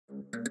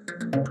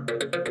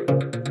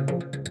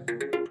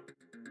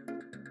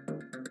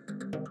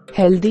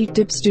Healthy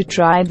tips to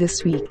try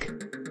this week.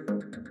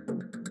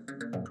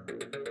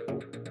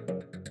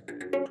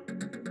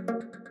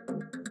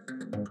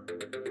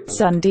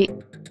 Sunday.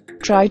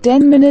 Try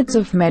 10 minutes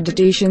of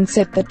meditation,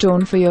 set the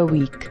tone for your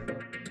week.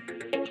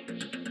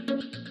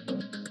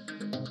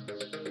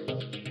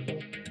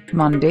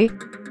 Monday.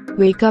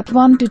 Wake up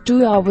 1 to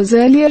 2 hours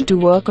earlier to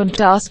work on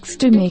tasks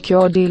to make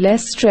your day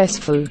less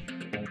stressful.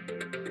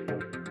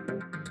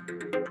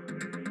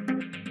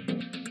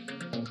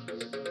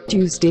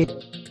 Tuesday.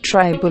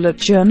 Try bullet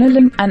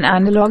journaling, an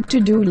analog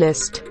to-do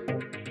list.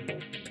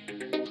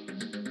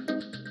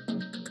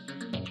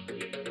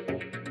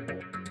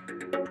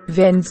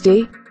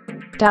 Wednesday.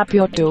 Tap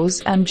your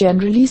toes and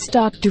generally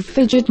start to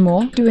fidget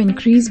more to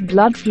increase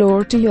blood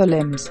flow to your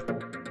limbs.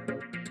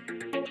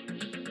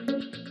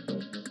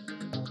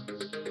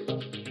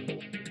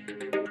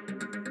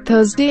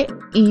 Thursday.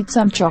 Eat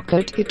some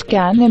chocolate, it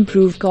can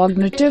improve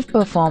cognitive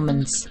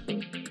performance.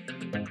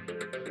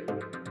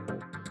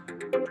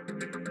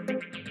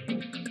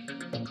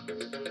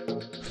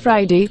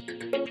 Friday.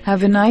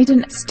 Have a night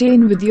and stay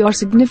in with your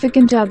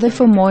significant other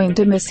for more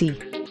intimacy.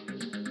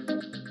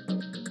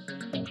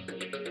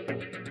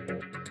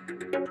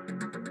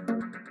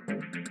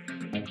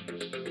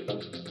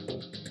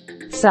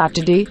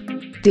 Saturday.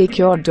 Take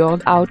your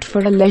dog out for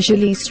a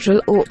leisurely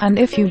stroll, and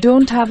if you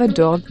don't have a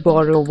dog,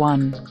 borrow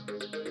one.